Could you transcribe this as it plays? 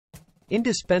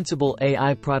Indispensable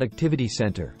AI Productivity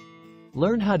Center.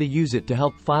 Learn how to use it to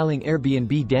help filing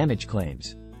Airbnb damage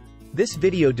claims. This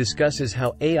video discusses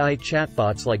how AI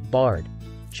chatbots like Bard,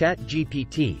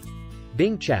 ChatGPT,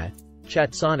 Bing Chat,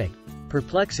 Chatsonic,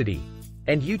 Perplexity,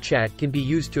 and YouChat can be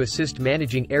used to assist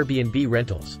managing Airbnb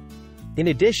rentals. In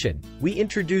addition, we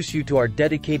introduce you to our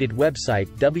dedicated website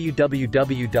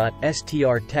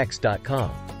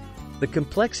www.strtext.com. The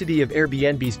complexity of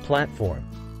Airbnb's platform.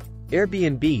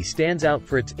 Airbnb stands out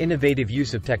for its innovative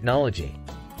use of technology.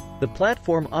 The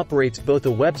platform operates both a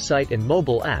website and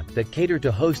mobile app that cater to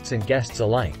hosts and guests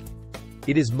alike.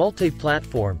 It is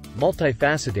multi-platform,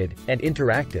 multifaceted, and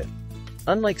interactive.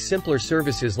 Unlike simpler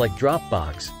services like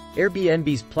Dropbox,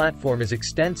 Airbnb's platform is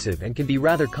extensive and can be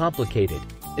rather complicated,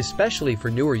 especially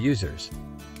for newer users.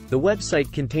 The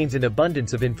website contains an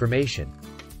abundance of information.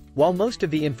 While most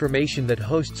of the information that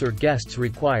hosts or guests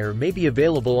require may be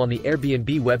available on the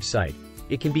Airbnb website,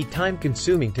 it can be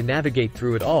time-consuming to navigate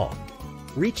through it all.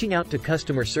 Reaching out to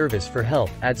customer service for help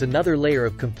adds another layer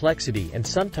of complexity and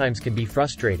sometimes can be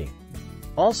frustrating.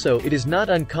 Also, it is not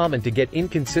uncommon to get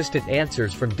inconsistent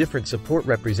answers from different support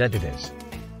representatives.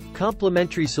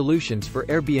 Complementary solutions for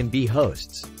Airbnb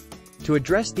hosts. To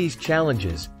address these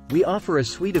challenges, we offer a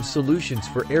suite of solutions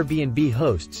for Airbnb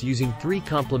hosts using 3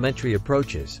 complementary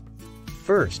approaches.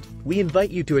 First, we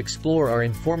invite you to explore our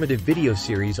informative video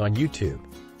series on YouTube.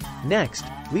 Next,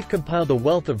 we've compiled a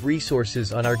wealth of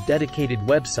resources on our dedicated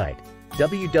website,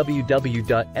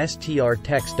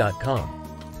 www.strtext.com.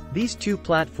 These 2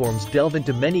 platforms delve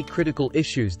into many critical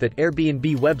issues that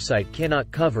Airbnb website cannot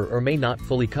cover or may not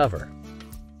fully cover.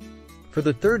 For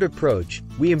the third approach,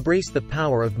 we embrace the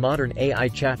power of modern AI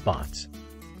chatbots.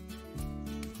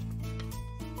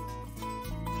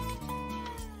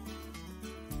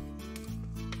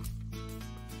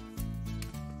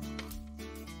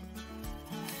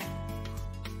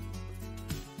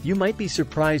 You might be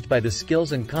surprised by the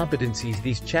skills and competencies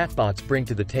these chatbots bring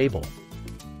to the table.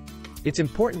 It's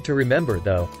important to remember,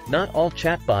 though, not all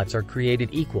chatbots are created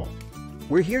equal.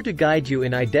 We're here to guide you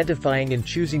in identifying and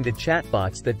choosing the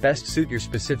chatbots that best suit your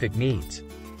specific needs.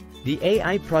 The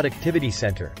AI Productivity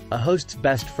Center, a host's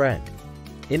best friend.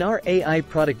 In our AI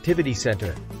Productivity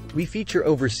Center, we feature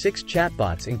over 6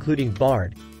 chatbots including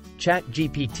Bard,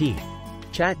 ChatGPT,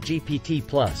 ChatGPT+,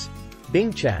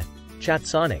 Bing Chat,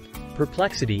 Chatsonic,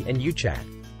 Perplexity, and YouChat.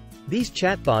 These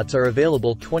chatbots are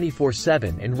available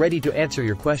 24/7 and ready to answer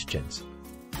your questions.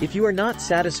 If you are not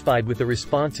satisfied with the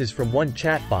responses from one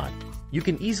chatbot, you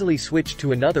can easily switch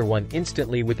to another one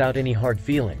instantly without any hard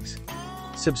feelings.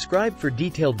 Subscribe for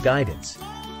detailed guidance.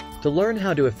 To learn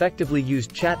how to effectively use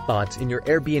chatbots in your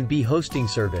Airbnb hosting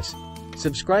service,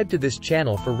 subscribe to this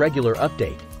channel for regular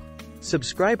update.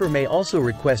 Subscriber may also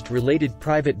request related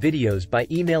private videos by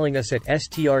emailing us at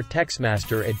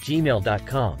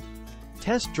strtextmaster@gmail.com.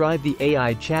 Test drive the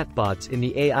AI chatbots in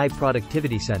the AI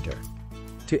Productivity Center.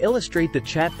 To illustrate the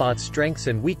chatbot's strengths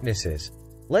and weaknesses,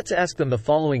 let's ask them the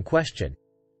following question.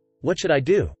 What should I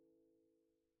do?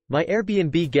 My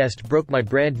Airbnb guest broke my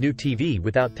brand new TV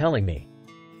without telling me.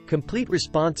 Complete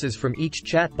responses from each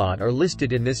chatbot are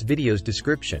listed in this video's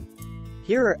description.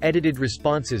 Here are edited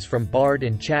responses from Bard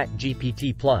and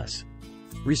ChatGPT+.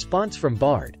 Response from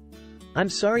Bard. I'm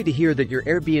sorry to hear that your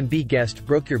Airbnb guest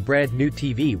broke your brand new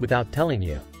TV without telling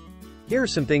you. Here are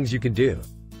some things you can do.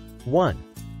 1.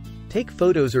 Take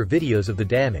photos or videos of the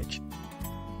damage.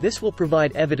 This will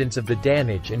provide evidence of the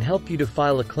damage and help you to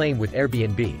file a claim with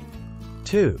Airbnb.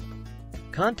 2.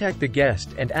 Contact the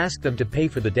guest and ask them to pay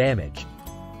for the damage.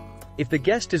 If the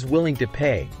guest is willing to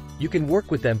pay, you can work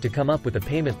with them to come up with a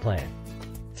payment plan.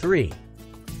 3.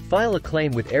 File a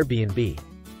claim with Airbnb.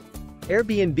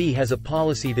 Airbnb has a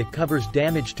policy that covers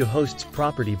damage to hosts'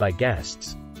 property by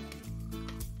guests.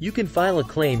 You can file a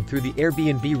claim through the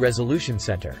Airbnb Resolution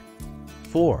Center.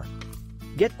 4.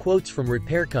 Get quotes from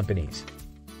repair companies.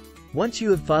 Once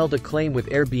you have filed a claim with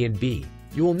Airbnb,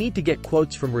 you will need to get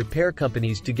quotes from repair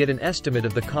companies to get an estimate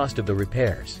of the cost of the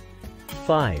repairs.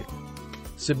 5.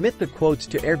 Submit the quotes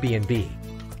to Airbnb.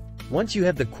 Once you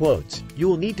have the quotes, you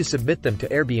will need to submit them to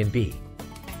Airbnb.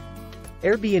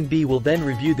 Airbnb will then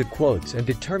review the quotes and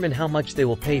determine how much they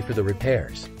will pay for the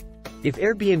repairs. If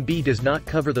Airbnb does not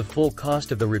cover the full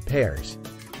cost of the repairs,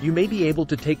 you may be able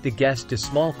to take the guest to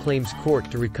small claims court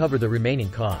to recover the remaining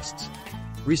costs.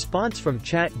 Response from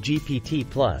ChatGPT+.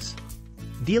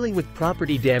 Dealing with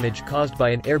property damage caused by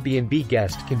an Airbnb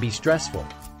guest can be stressful.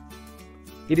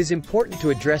 It is important to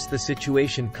address the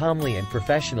situation calmly and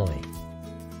professionally.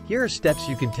 Here are steps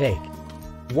you can take.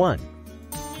 1.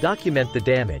 Document the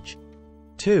damage.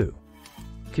 2.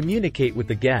 Communicate with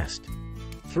the guest.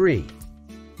 3.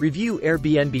 Review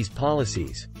Airbnb's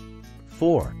policies.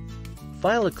 4.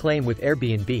 File a claim with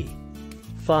Airbnb.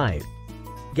 5.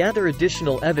 Gather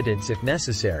additional evidence if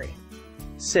necessary.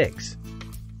 6.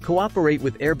 Cooperate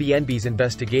with Airbnb's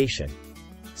investigation.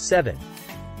 7.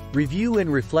 Review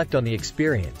and reflect on the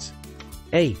experience.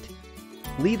 8.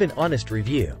 Leave an honest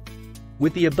review.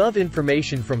 With the above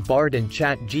information from Bard and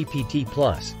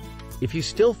ChatGPT+, if you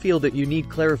still feel that you need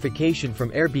clarification from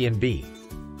Airbnb,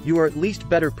 you are at least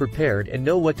better prepared and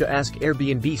know what to ask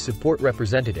Airbnb support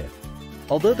representative.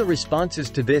 Although the responses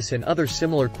to this and other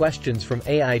similar questions from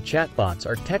AI chatbots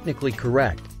are technically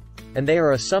correct, and they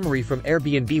are a summary from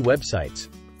Airbnb websites,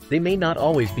 they may not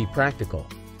always be practical.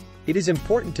 It is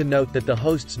important to note that the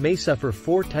hosts may suffer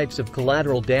 4 types of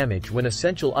collateral damage when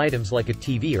essential items like a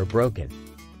TV are broken.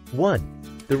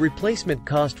 1. The replacement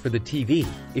cost for the TV,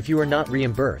 if you are not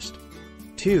reimbursed.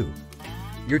 2.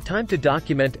 Your time to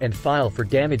document and file for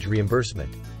damage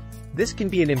reimbursement. This can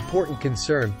be an important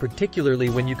concern, particularly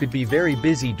when you could be very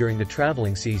busy during the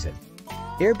traveling season.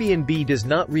 Airbnb does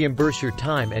not reimburse your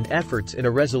time and efforts in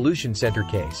a resolution center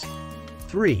case.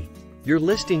 3. Your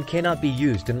listing cannot be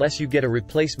used unless you get a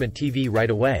replacement TV right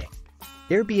away.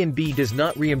 Airbnb does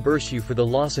not reimburse you for the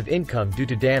loss of income due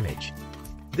to damage.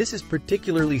 This is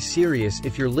particularly serious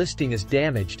if your listing is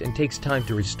damaged and takes time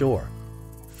to restore.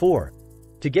 4.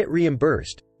 To get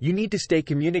reimbursed, you need to stay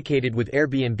communicated with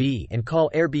Airbnb and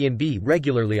call Airbnb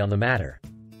regularly on the matter.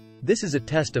 This is a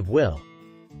test of will.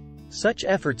 Such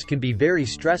efforts can be very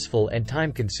stressful and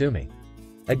time-consuming.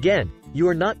 Again, you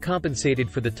are not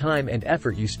compensated for the time and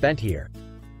effort you spent here.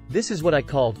 This is what I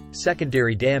called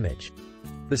secondary damage.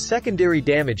 The secondary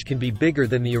damage can be bigger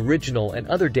than the original and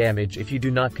other damage if you do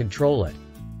not control it.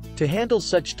 To handle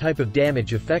such type of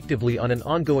damage effectively on an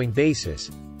ongoing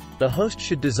basis, the host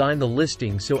should design the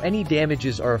listing so any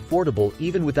damages are affordable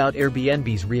even without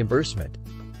Airbnb's reimbursement.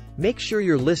 Make sure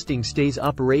your listing stays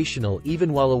operational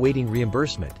even while awaiting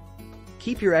reimbursement.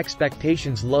 Keep your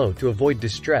expectations low to avoid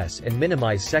distress and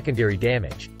minimize secondary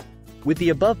damage. With the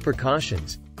above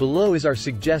precautions, below is our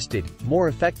suggested, more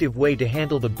effective way to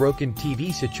handle the broken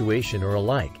TV situation or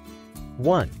alike.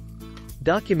 1.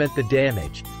 Document the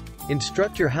damage.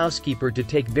 Instruct your housekeeper to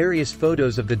take various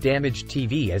photos of the damaged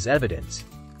TV as evidence.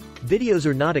 Videos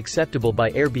are not acceptable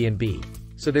by Airbnb,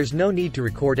 so there's no need to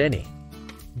record any.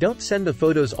 Don't send the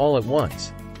photos all at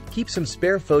once. Keep some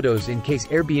spare photos in case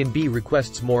Airbnb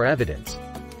requests more evidence.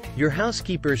 Your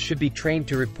housekeepers should be trained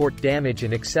to report damage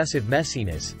and excessive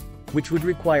messiness, which would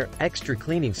require extra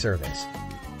cleaning service.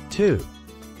 2.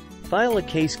 File a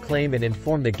case claim and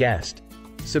inform the guest.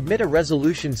 Submit a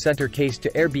resolution center case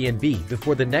to Airbnb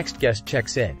before the next guest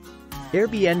checks in.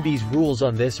 Airbnb's rules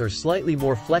on this are slightly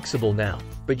more flexible now,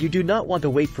 but you do not want to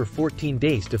wait for 14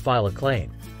 days to file a claim.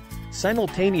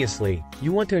 Simultaneously,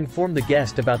 you want to inform the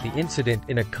guest about the incident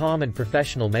in a calm and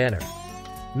professional manner.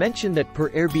 Mention that per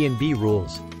Airbnb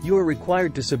rules, you are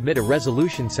required to submit a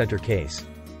resolution center case.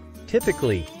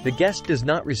 Typically, the guest does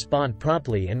not respond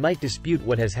promptly and might dispute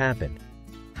what has happened.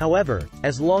 However,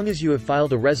 as long as you have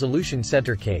filed a resolution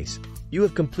center case, you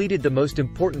have completed the most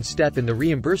important step in the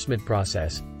reimbursement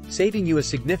process, saving you a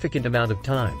significant amount of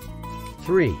time.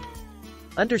 3.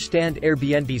 Understand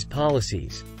Airbnb's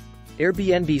policies.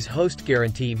 Airbnb's host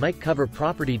guarantee might cover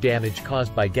property damage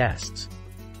caused by guests.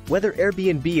 Whether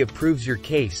Airbnb approves your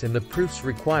case and the proofs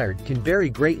required can vary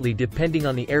greatly depending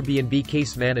on the Airbnb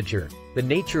case manager, the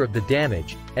nature of the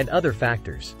damage, and other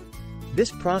factors.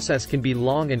 This process can be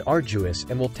long and arduous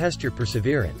and will test your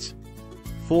perseverance.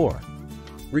 4.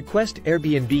 Request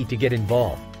Airbnb to get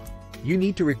involved. You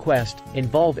need to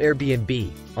involve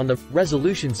Airbnb on the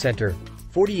resolution center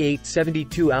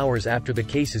 48-72 hours after the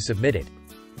case is submitted.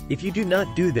 If you do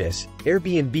not do this,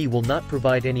 Airbnb will not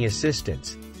provide any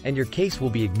assistance, and your case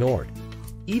will be ignored.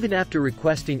 Even after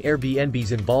requesting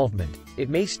Airbnb's involvement, it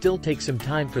may still take some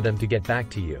time for them to get back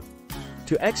to you.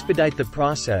 To expedite the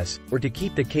process, or to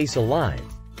keep the case alive,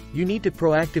 you need to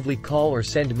proactively call or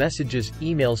send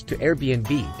emails to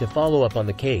Airbnb to follow up on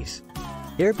the case.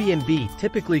 Airbnb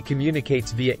typically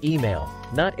communicates via email,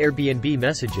 not Airbnb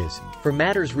messages, for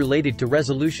matters related to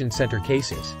resolution center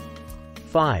cases.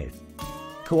 5.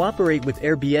 Cooperate with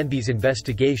Airbnb's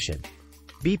investigation.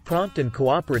 Be prompt and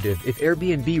cooperative if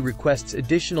Airbnb requests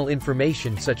additional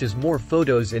information such as more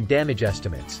photos and damage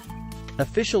estimates.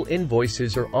 Official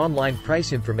invoices or online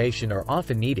price information are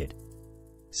often needed.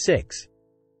 6.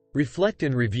 Reflect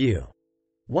and review.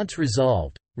 Once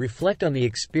resolved, reflect on the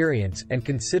experience and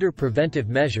consider preventive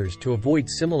measures to avoid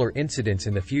similar incidents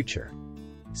in the future.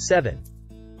 7.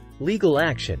 Legal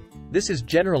action. This is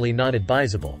generally not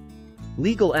advisable.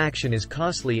 Legal action is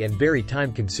costly and very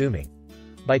time-consuming.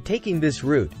 By taking this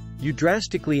route, you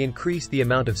drastically increase the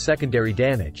amount of secondary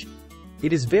damage.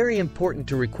 It is very important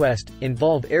to request,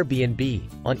 involve Airbnb,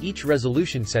 on each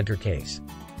resolution center case.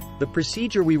 The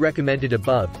procedure we recommended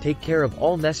above take care of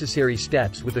all necessary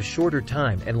steps with a shorter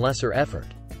time and lesser effort.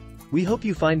 We hope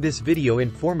you find this video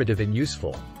informative and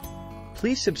useful.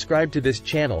 Please subscribe to this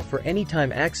channel for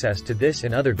anytime access to this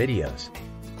and other videos.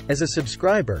 As a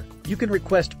subscriber, you can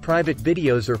request private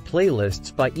videos or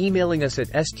playlists by emailing us at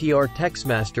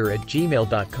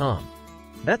strtextmaster@gmail.com.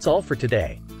 That's all for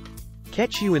today.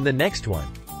 Catch you in the next one.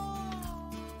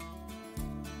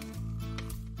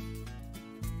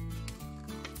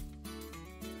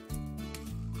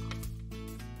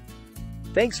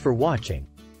 Thanks for watching.